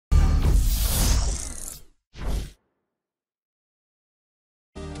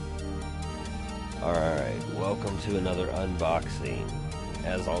welcome to another unboxing.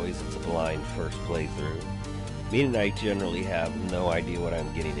 As always, it's a blind first playthrough, meaning I generally have no idea what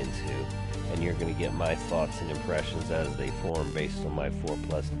I'm getting into, and you're going to get my thoughts and impressions as they form based on my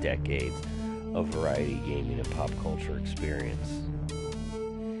 4+ decades of variety gaming and pop culture experience.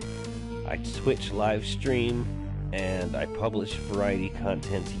 I Twitch live stream and I publish variety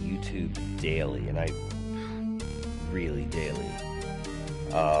content to YouTube daily, and I really daily.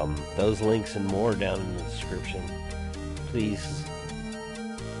 Those links and more down in the description. Please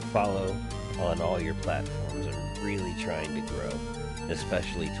follow on all your platforms. I'm really trying to grow,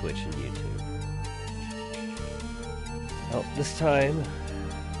 especially Twitch and YouTube. Well, this time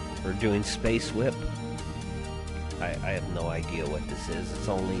we're doing Space Whip. I have no idea what this is. It's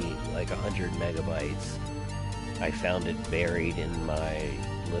only like 100 megabytes. I found it buried in my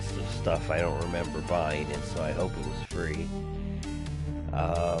list of stuff. I don't remember buying it, so I hope it was free.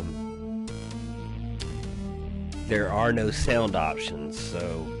 There are no sound options,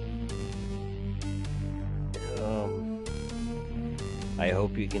 so I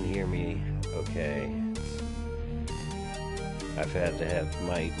hope you can hear me okay. I've had to have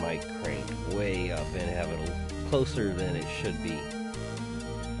my mic cranked way up and have it closer than it should be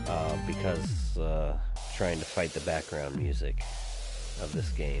because trying to fight the background music of this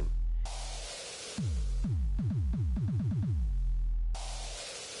game.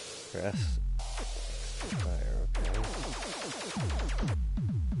 Press fire, okay.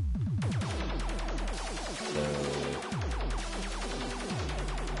 So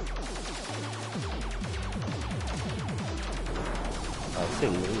this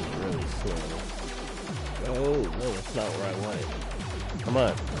thing moves really slow. Oh no, that's not where I want it. Come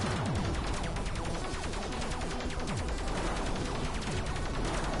on.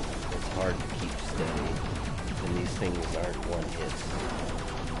 It's hard to keep steady, and these things aren't one hits.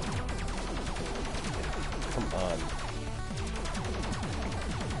 Come on.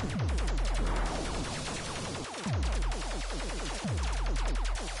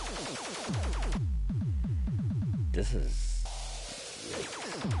 This is...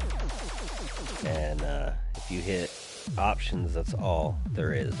 And if you hit options, that's all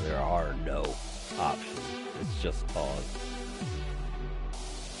there is. There are no options. It's just pause.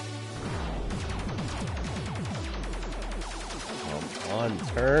 Come on,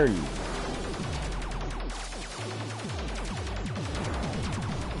 turn.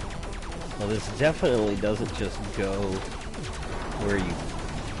 Well, this definitely doesn't just go where you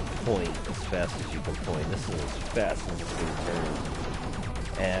point as fast as you can point. This is as fast as this thing turns.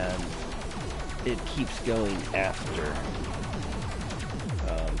 And it keeps going after.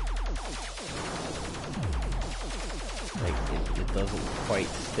 Like it doesn't quite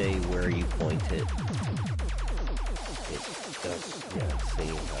stay where you point it. It does, yeah,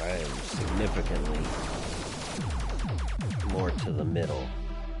 see, I am significantly more to the middle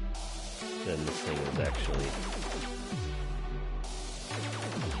than this thing is actually.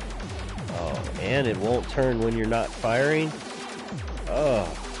 Oh, and it won't turn when you're not firing?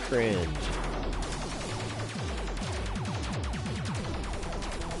 Oh, cringe.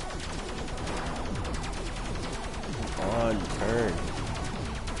 Come on, turn.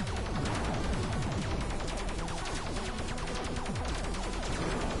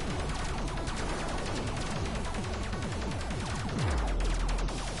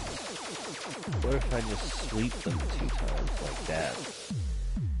 What if I just sweep them 2 times like that?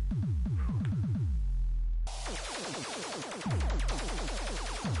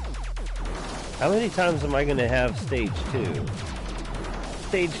 How many times am I going to have stage 2?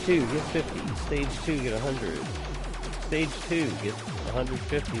 Stage 2, get 50. Stage 2, get 100. Stage 2, get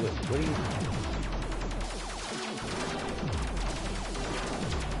 150. What do you...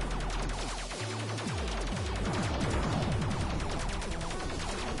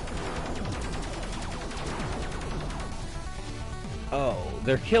 Oh,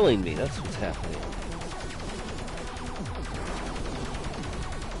 they're killing me. That's what's happening.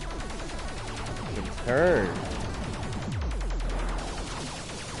 Turn.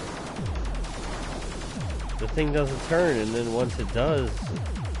 The thing doesn't turn, and then once it does,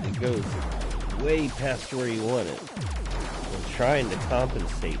 it goes way past where you want it. I'm trying to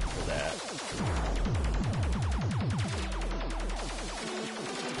compensate for that.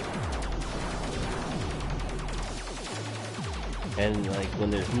 And like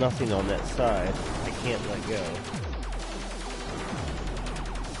when there's nothing on that side, I can't let go.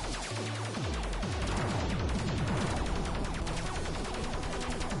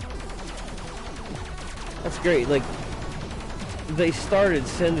 That's great. Like, they started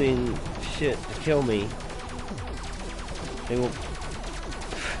sending shit to kill me. They will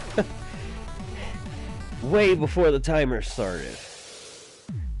way before the timer started.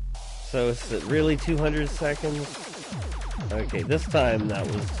 So is it really 200 seconds? Okay, this time that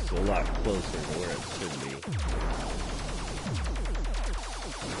was a lot closer to where it should be.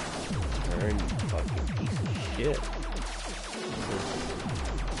 Turn, you fucking piece of shit.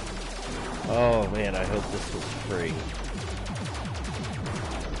 Oh man, I hope this was free.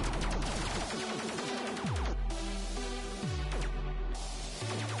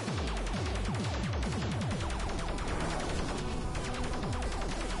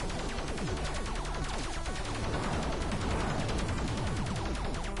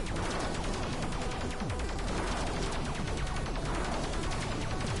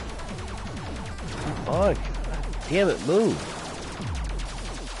 Oh, damn it, move.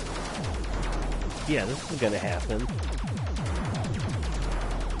 Yeah, this is gonna happen.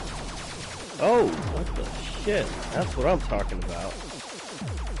 Oh, what the shit? That's what I'm talking about.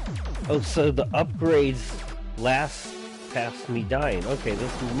 Oh, so the upgrades last past me dying. Okay,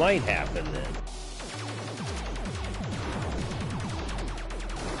 this might happen then.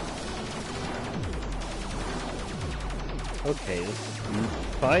 Okay,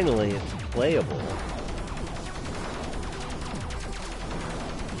 finally it's playable.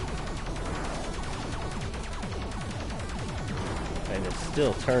 And it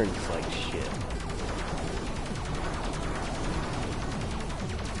still turns like shit.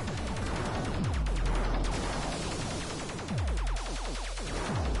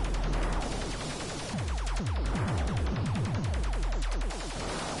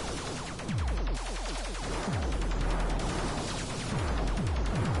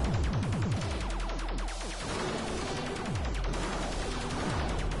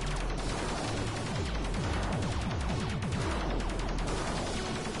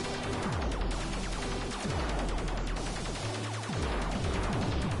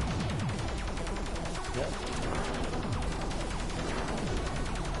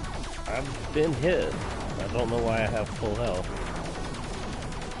 I've been hit. I don't know why I have full health.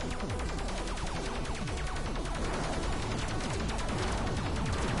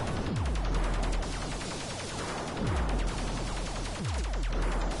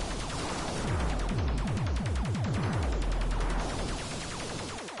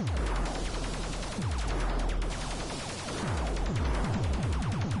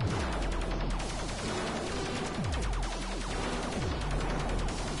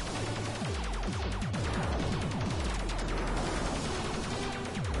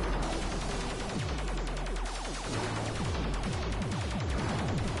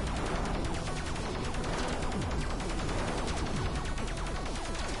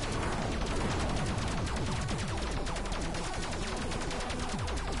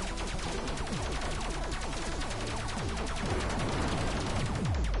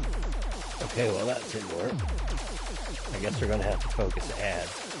 Okay, well that didn't work. I guess we're gonna have to focus ads.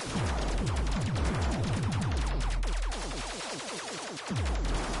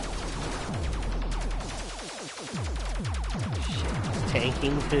 Shit, it's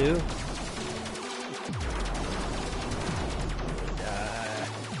tanking too?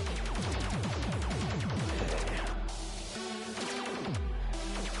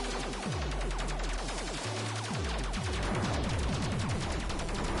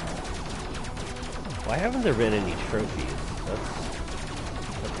 Why haven't there been any trophies?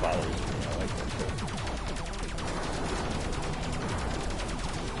 That bothers me. I like that trophy.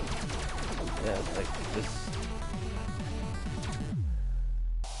 Yeah, it's like this.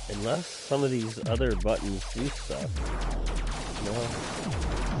 Unless some of these other buttons do stuff. No.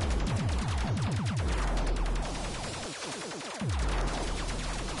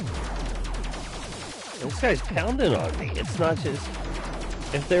 This guy's pounding on me. It's not just...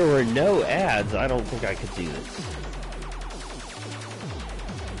 If there were no ads, I don't think I could do this.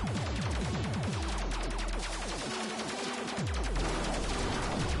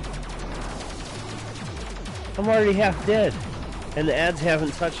 I'm already half dead, and the ads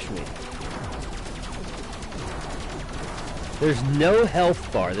haven't touched me. There's no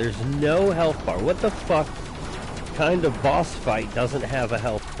health bar. There's no health bar. What the fuck kind of boss fight doesn't have a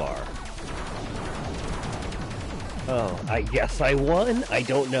health bar? Oh, I guess I won. I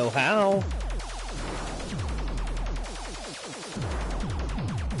don't know how.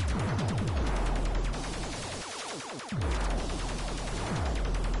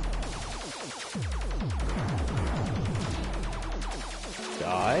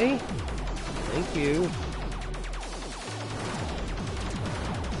 Die? Thank you.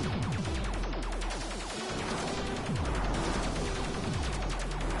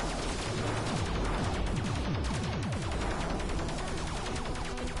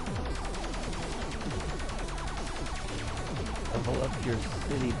 Level up your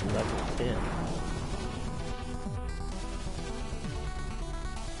city to level 10.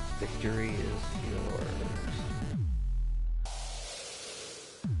 Victory is yours.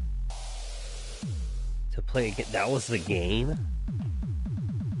 To play again. That was the game?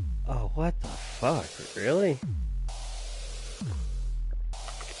 Oh, what the fuck? Really?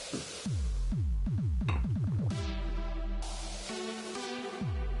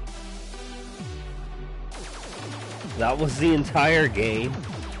 That was the entire game.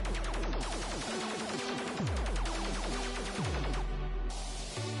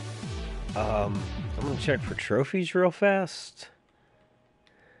 I'm gonna check for trophies real fast.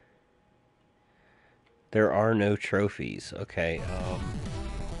 There are no trophies. Okay,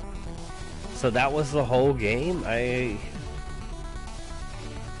 so that was the whole game?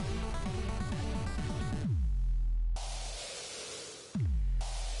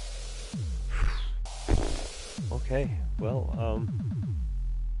 Okay, well,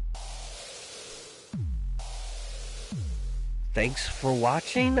 thanks for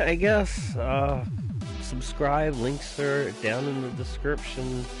watching, I guess. Subscribe, links are down in the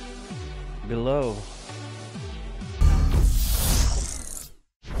description below.